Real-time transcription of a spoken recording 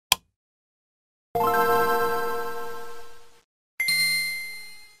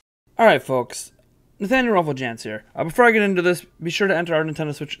Alright folks, Nathaniel Rufflejans here. Before I get into this, be sure to enter our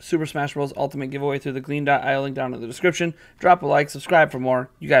Nintendo Switch Super Smash Bros. Ultimate giveaway through the green dot link down in the description. Drop a like, subscribe for more.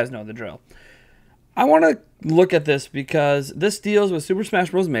 You guys know the drill. I want to look at this because this deals with Super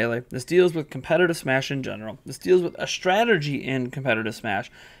Smash Bros. Melee. This deals with competitive Smash in general. This deals with a strategy in competitive Smash.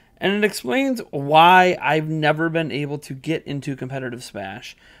 And it explains why I've never been able to get into competitive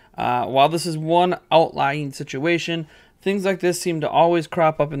Smash. While this is one outlying situation, things like this seem to always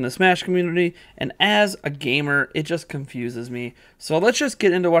crop up in the Smash community, and as a gamer, it just confuses me. So let's just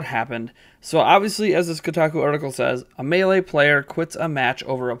get into what happened. So obviously, as this Kotaku article says, a Melee player quits a match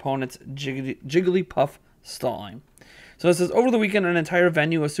over opponent's Jigglypuff stalling. So it says, over the weekend, an entire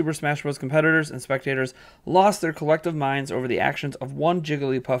venue of Super Smash Bros. Competitors and spectators lost their collective minds over the actions of one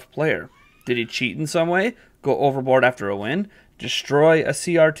Jigglypuff player. Did he cheat in some way? Go overboard after a win? Destroy a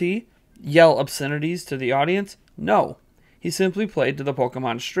CRT? Yell obscenities to the audience? No. He simply played to the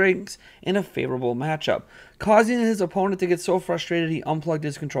Pokemon's strengths in a favorable matchup, causing his opponent to get so frustrated he unplugged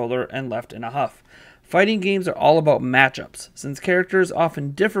his controller and left in a huff. Fighting games are all about matchups. Since characters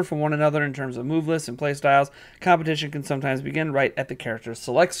often differ from one another in terms of move lists and playstyles, competition can sometimes begin right at the character's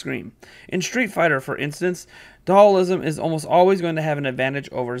select screen. In Street Fighter, for instance, dualism is almost always going to have an advantage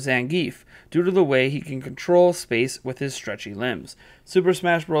over Zangief, due to the way he can control space with his stretchy limbs. Super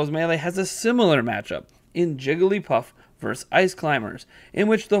Smash Bros. Melee has a similar matchup in Jigglypuff vs. Ice Climbers, in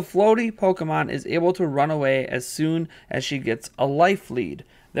which the floaty Pokemon is able to run away as soon as she gets a life lead,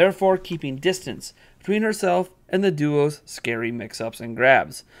 therefore keeping distance between herself and the duo's scary mix-ups and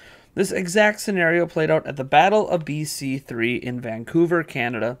grabs. This exact scenario played out at the Battle of BC3 in Vancouver,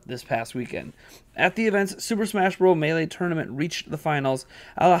 Canada this past weekend. At the event's Super Smash Bros. Melee tournament reached the finals,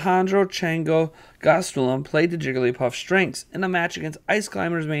 Alejandro Chango Gastelum played to Jigglypuff's strengths in a match against Ice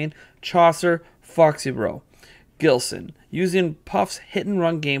Climbers main Chaucer Foxybro Gilson, using Puff's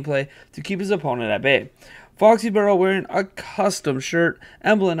hit-and-run gameplay to keep his opponent at bay. Foxybro, wearing a custom shirt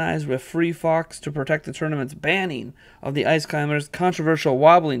emblemized with Free Fox to protect the tournament's banning of the Ice Climbers' controversial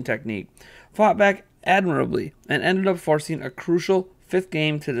wobbling technique, fought back admirably and ended up forcing a crucial fifth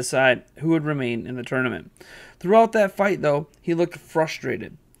game to decide who would remain in the tournament. Throughout that fight, though, he looked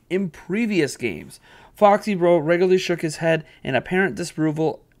frustrated. In previous games, Foxybro regularly shook his head in apparent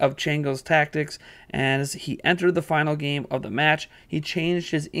disapproval of Chango's tactics, and as he entered the final game of the match, he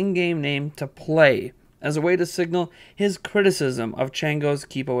changed his in-game name to Play, as a way to signal his criticism of Chango's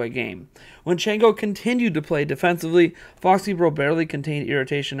keep-away game. When Chango continued to play defensively, Foxybro barely contained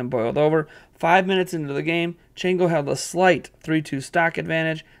irritation and boiled over. 5 minutes into the game, Chango held a slight 3-2 stock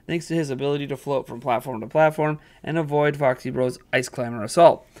advantage thanks to his ability to float from platform to platform and avoid Foxybro's Ice Climber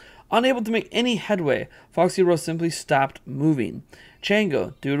assault. Unable to make any headway, Foxybro simply stopped moving.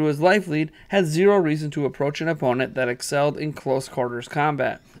 Chango, due to his life lead, had zero reason to approach an opponent that excelled in close quarters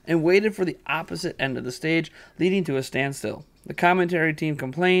combat, and waited for the opposite end of the stage, leading to a standstill. The commentary team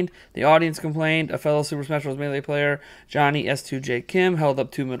complained, the audience complained, a fellow Super Smash Bros. Melee player, Johnny S2J Kim, held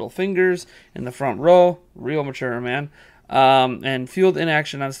up 2 middle fingers in the front row, real mature man, and fueled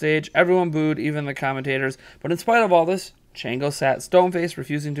inaction on stage. Everyone booed, even the commentators, but in spite of all this, Chango sat stone-faced,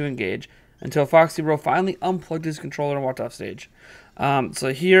 refusing to engage, until Foxybro finally unplugged his controller and walked off stage.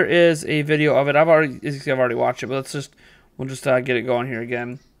 So here is a video of it. I've already watched it, but we'll just get it going here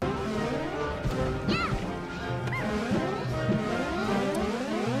again.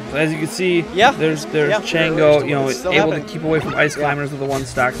 So as you can see, there's Chango, able to keep away from Ice Climbers with a 1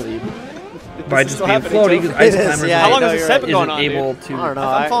 stock lead by just being floaty, because Ice Climbers how long has this set been going isn't on, able dude? to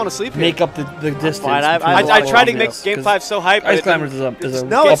I'm falling asleep here. make up the distance. I tried to make Game 5 so hype. Ice Climbers is a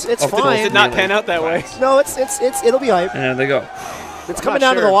no, it's fine. It did not pan out that way. No, it'll be hype. And there they go. It's coming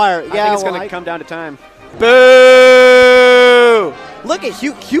down to the wire. I think it's going to come down to time. Boo! Look at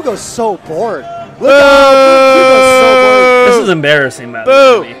Hugo's so bored. Look at Hugo's so bored. This is embarrassing, man.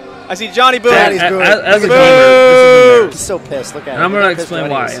 Boo! I see Johnny Boo. As a gamer, this is embarrassing. He's so pissed. Look at him. And I'm going to explain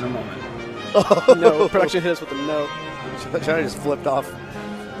why in a moment. No, production hit us with a no. Johnny just flipped off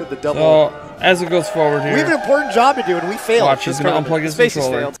with the double. So, as it goes forward here, we have an important job to do, and we failed. Watch, he's going to unplug his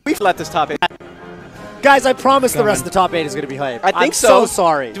controller. We let this top 8. Guys, I promise the rest of the top 8 is going to be hype. I think I'm so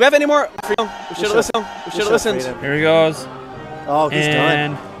sorry. Do we have any more? We should have listened. We should have listened. Here he goes. Oh, he's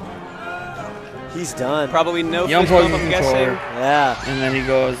and done. He's done. Probably no he unplugs his controller. Yeah. And then he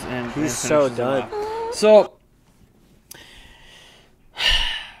goes and he's so done. So,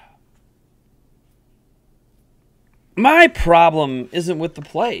 my problem isn't with the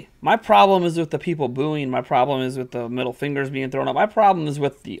play. My problem is with the people booing. My problem is with the middle fingers being thrown up. My problem is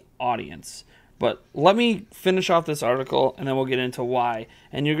with the audience. But let me finish off this article, and then we'll get into why.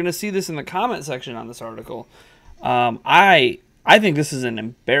 And you're going to see this in the comment section on this article. I think this is an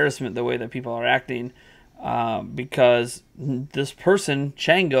embarrassment, the way that people are acting, because this person,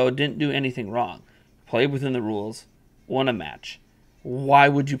 Chango, didn't do anything wrong. Played within the rules, won a match. Why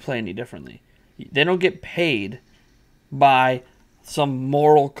would you play any differently? They don't get paid by some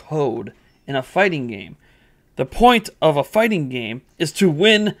moral code in a fighting game. The point of a fighting game is to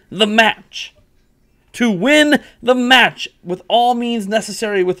win the match. To win the match with all means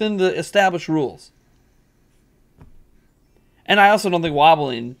necessary within the established rules. And I also don't think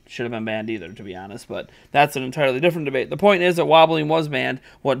wobbling should have been banned either, to be honest, but that's an entirely different debate. The point is that wobbling was banned.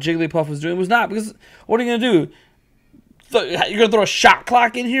 What Jigglypuff was doing was not, because what are you going to do? You're going to throw a shot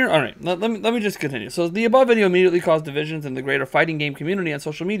clock in here? All right, let me just continue. So the above video immediately caused divisions in the greater fighting game community on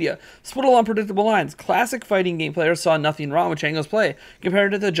social media. Split along predictable lines. Classic fighting game players saw nothing wrong with Chango's play,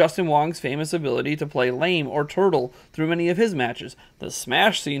 compared it to Justin Wong's famous ability to play lame or turtle through many of his matches. The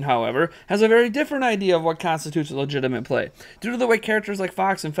Smash scene, however, has a very different idea of what constitutes legitimate play. Due to the way characters like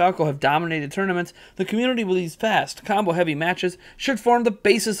Fox and Falco have dominated tournaments, the community believes fast, combo-heavy matches should form the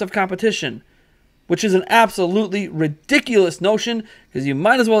basis of competition, which is an absolutely ridiculous notion, because you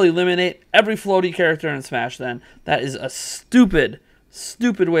might as well eliminate every floaty character in Smash then. That is a stupid,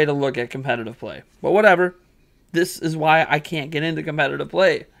 stupid way to look at competitive play. But whatever. This is why I can't get into competitive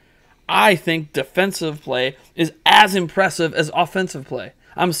play. I think defensive play is as impressive as offensive play.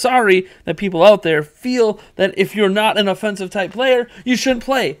 I'm sorry that people out there feel that if you're not an offensive type player, you shouldn't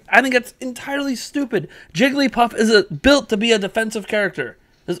play. I think that's entirely stupid. Jigglypuff is built to be a defensive character.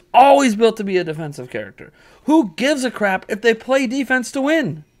 Is always built to be a defensive character. Who gives a crap if they play defense to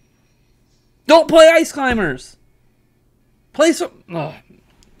win? Don't play Ice Climbers. Play some... Ugh.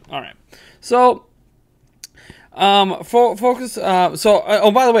 All right. So, focus...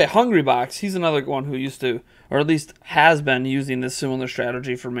 oh, by the way, Hungrybox, he's another one who used to, or at least has been using this similar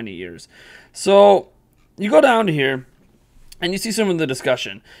strategy for many years. So, you go down to here, and you see some of the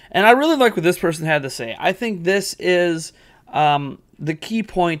discussion. And I really like what this person had to say. I think this is... the key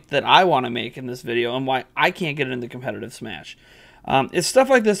point that I want to make in this video and why I can't get into competitive Smash. It's stuff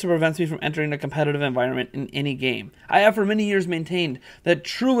like this that prevents me from entering a competitive environment in any game. I have for many years maintained that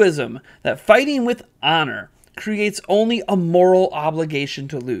truism, that fighting with honor, creates only a moral obligation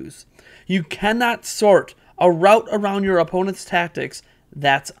to lose. You cannot sort a route around your opponent's tactics.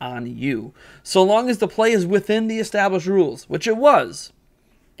 That's on you. So long as the play is within the established rules, which it was.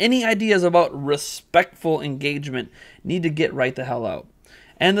 Any ideas about respectful engagement need to get right the hell out.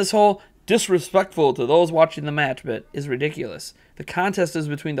 And this whole disrespectful to those watching the match bit is ridiculous. The contest is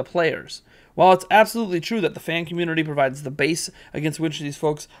between the players. While it's absolutely true that the fan community provides the base against which these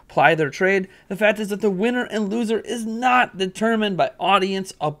folks ply their trade, the fact is that the winner and loser is not determined by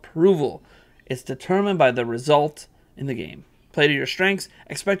audience approval. It's determined by the result in the game. Play to your strengths,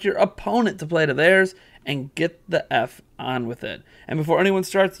 expect your opponent to play to theirs, and get the F on with it. And before anyone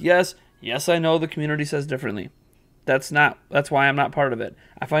starts, yes, I know the community says differently. That's why I'm not part of it.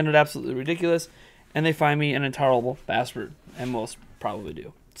 I find it absolutely ridiculous, and they find me an intolerable bastard, and most probably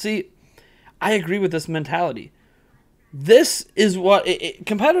do. See, I agree with this mentality. This is what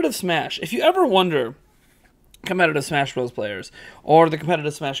competitive Smash. If you ever wonder, competitive Smash Bros. Players or the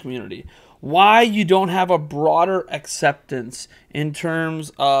competitive Smash community, why you don't have a broader acceptance in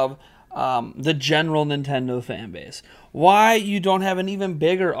terms of the general Nintendo fan base, why you don't have an even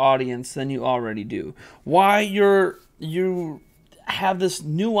bigger audience than you already do, why you have this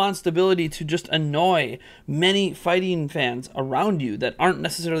nuanced ability to just annoy many fighting fans around you that aren't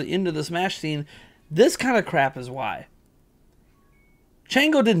necessarily into the Smash scene. This kind of crap is why.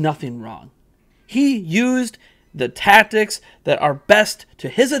 Chango did nothing wrong. He used the tactics that are best to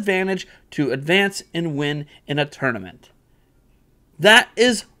his advantage to advance and win in a tournament. That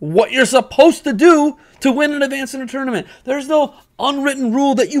is what you're supposed to do to win and advance in a tournament. There's no unwritten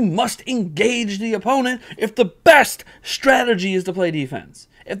rule that you must engage the opponent if the best strategy is to play defense.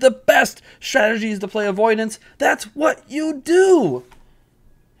 If the best strategy is to play avoidance, that's what you do.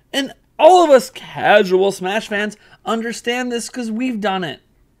 And all of us casual Smash fans understand this because we've done it.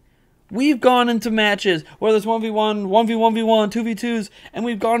 We've gone into matches where there's 1v1, 1v1v1, 2v2s, and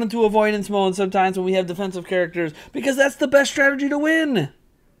we've gone into avoidance mode sometimes when we have defensive characters because that's the best strategy to win.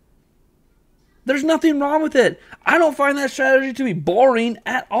 There's nothing wrong with it. I don't find that strategy to be boring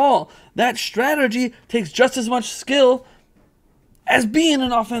at all. That strategy takes just as much skill as being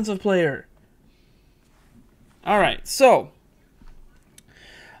an offensive player. All right, so,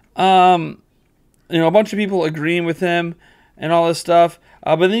 a bunch of people agreeing with him and all this stuff.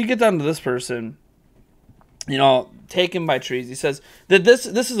 But then you get down to this person, taken by trees. He says that this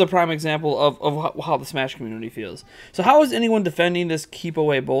is a prime example of how the Smash community feels. So how is anyone defending this keep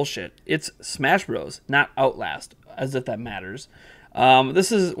away bullshit? It's Smash Bros, not Outlast, as if that matters.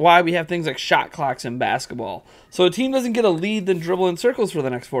 This is why we have things like shot clocks in basketball. So a team doesn't get a lead, then dribble in circles for the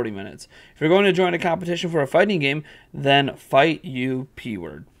next 40 minutes. If you're going to join a competition for a fighting game, then fight you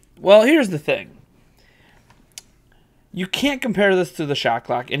P-word. Well, here's the thing. You can't compare this to the shot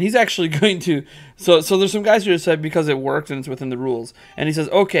clock, and he's actually going to... So there's some guys who just said because it worked and it's within the rules. And he says,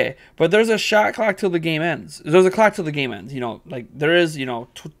 okay, but there's a shot clock till the game ends. There's a clock till the game ends. Like there is, 4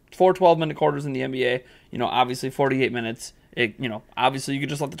 12-minute quarters in the NBA. Obviously 48 minutes. Obviously you could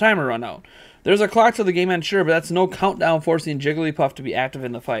just let the timer run out. There's a clock till the game ends, sure, but that's no countdown forcing Jigglypuff to be active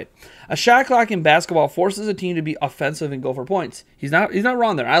in the fight. A shot clock in basketball forces a team to be offensive and go for points. He's not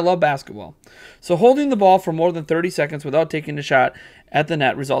wrong there. I love basketball. So holding the ball for more than 30 seconds without taking a shot at the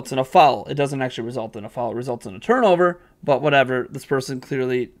net results in a foul. It doesn't actually result in a foul. It results in a turnover, but whatever. This person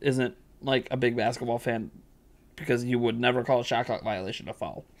clearly isn't like a big basketball fan, because you would never call a shot clock violation a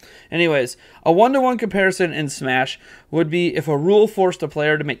foul. Anyways, a one-to-one comparison in Smash would be if a rule forced a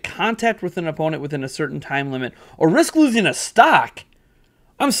player to make contact with an opponent within a certain time limit or risk losing a stock.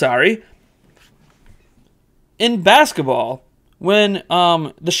 I'm sorry. In basketball, when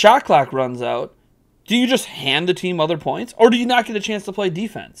the shot clock runs out, do you just hand the team other points, or do you not get a chance to play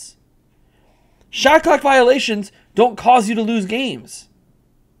defense? Shot clock violations don't cause you to lose games.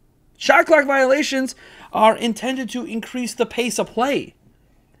 Shot clock violations are intended to increase the pace of play.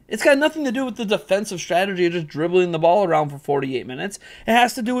 It's got nothing to do with the defensive strategy of just dribbling the ball around for 48 minutes. It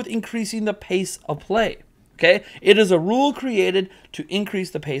has to do with increasing the pace of play. Okay? It is a rule created to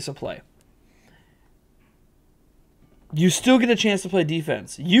increase the pace of play. You still get a chance to play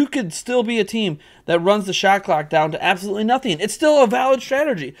defense. You could still be a team that runs the shot clock down to absolutely nothing. It's still a valid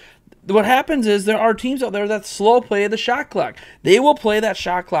strategy. What happens is there are teams out there that slow play the shot clock. They will play that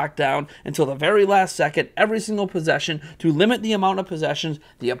shot clock down until the very last second, every single possession, to limit the amount of possessions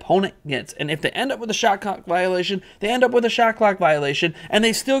the opponent gets. And if they end up with a shot clock violation, they end up with a shot clock violation, and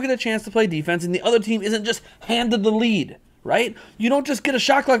they still get a chance to play defense, and the other team isn't just handed the lead, right? You don't just get a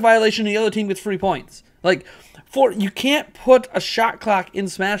shot clock violation and the other team gets free points. You can't put a shot clock in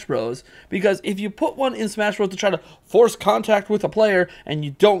Smash Bros. Because if you put one in Smash Bros. To try to force contact with a player and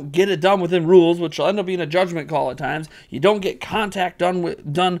you don't get it done within rules, which will end up being a judgment call at times, you don't get contact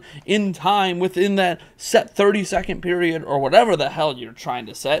done in time within that set 30-second period or whatever the hell you're trying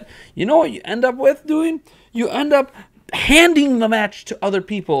to set, you know what you end up with doing? You end up handing the match to other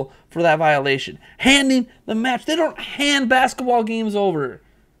people for that violation. Handing the match. They don't hand basketball games over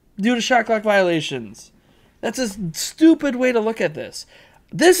due to shot clock violations. That's a stupid way to look at this.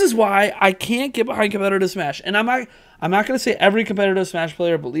 This is why I can't get behind competitive Smash. And I'm not going to say every competitive Smash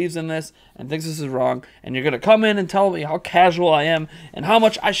player believes in this and thinks this is wrong. And you're going to come in and tell me how casual I am and how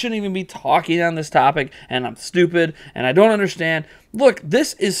much I shouldn't even be talking on this topic. And I'm stupid and I don't understand. Look,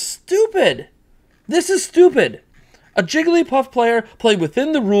 this is stupid. This is stupid. A Jigglypuff player played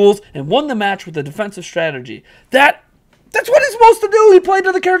within the rules and won the match with a defensive strategy. That's what he's supposed to do. He played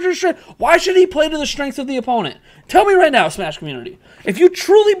to the character's strength. Why should he play to the strengths of the opponent? Tell me right now, Smash community. If you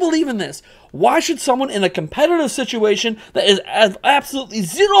truly believe in this, why should someone in a competitive situation that is absolutely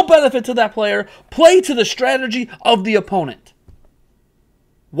zero benefit to that player play to the strategy of the opponent?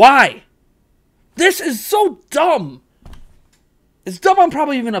 Why? This is so dumb. It's dumb. I'm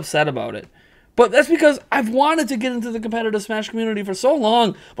probably even upset about it. But that's because I've wanted to get into the competitive Smash community for so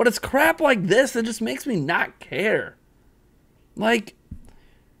long. But it's crap like this that just makes me not care.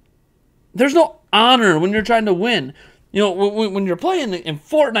 There's no honor when you're trying to win. When you're playing in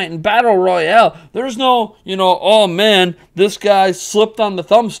Fortnite and Battle Royale, there's no, oh man, this guy slipped on the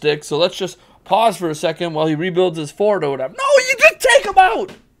thumbstick, so let's just pause for a second while he rebuilds his fort or whatever. No, you just take him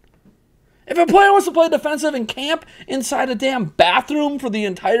out! If a player wants to play defensive and camp inside a damn bathroom for the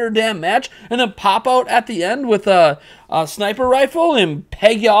entire damn match and then pop out at the end with a sniper rifle and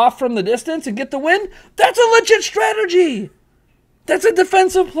peg you off from the distance and get the win, that's a legit strategy! That's a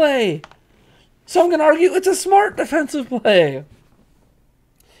defensive play. Some can argue it's a smart defensive play.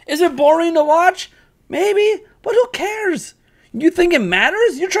 Is it boring to watch? Maybe, but who cares? You think it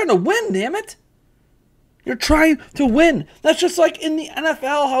matters? You're trying to win, damn it. You're trying to win. That's just like in the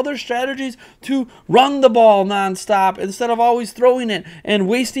NFL, how there's strategies to run the ball nonstop instead of always throwing it and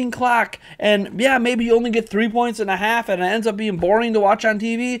wasting clock. And yeah, maybe you only get 3.5 points and it ends up being boring to watch on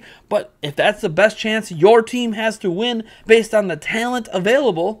TV. But if that's the best chance your team has to win based on the talent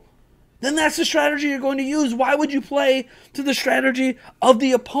available, then that's the strategy you're going to use. Why would you play to the strategy of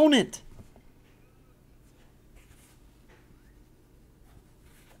the opponent?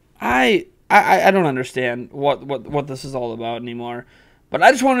 I don't understand what this is all about anymore. But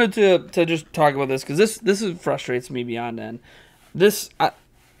I just wanted to just talk about this because this frustrates me beyond end. It's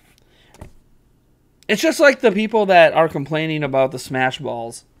just like the people that are complaining about the Smash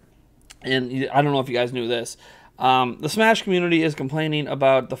Balls, and I don't know if you guys knew this. The Smash community is complaining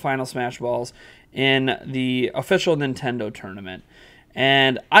about the final Smash Balls in the official Nintendo tournament.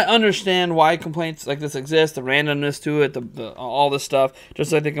 And I understand why complaints like this exist, the randomness to it, all this stuff,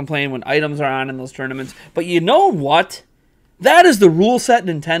 just like they complain when items are on in those tournaments. But you know what? That is the rule set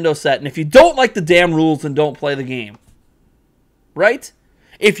Nintendo set, and if you don't like the damn rules, then don't play the game. Right?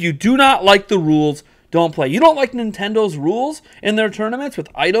 If you do not like the rules, don't play. You don't like Nintendo's rules in their tournaments with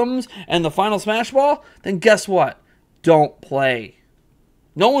items and the final Smash Ball? Then guess what? Don't play.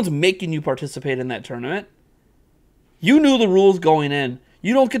 No one's making you participate in that tournament. You knew the rules going in.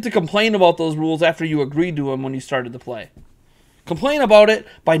 You don't get to complain about those rules after you agreed to them when you started to play. Complain about it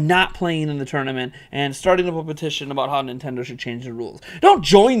by not playing in the tournament and starting up a petition about how Nintendo should change the rules. Don't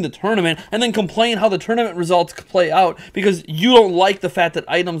join the tournament and then complain how the tournament results play out because you don't like the fact that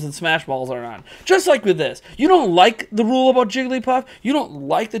items and Smash Balls are on. Just like with this. You don't like the rule about Jigglypuff? You don't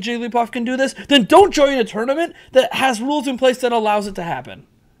like that Jigglypuff can do this? Then don't join a tournament that has rules in place that allows it to happen.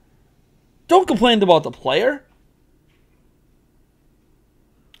 Don't complain about the player.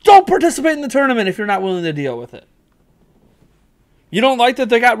 Don't participate in the tournament if you're not willing to deal with it. You don't like that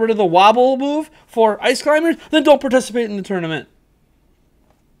they got rid of the wobble move for ice climbers? Then don't participate in the tournament.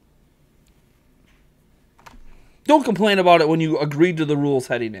 Don't complain about it when you agreed to the rules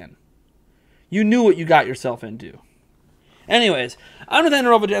heading in. You knew what you got yourself into. Anyways, I'm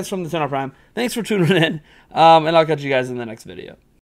Nathaniel Robojanks from Nintendo Prime. Thanks for tuning in, and I'll catch you guys in the next video.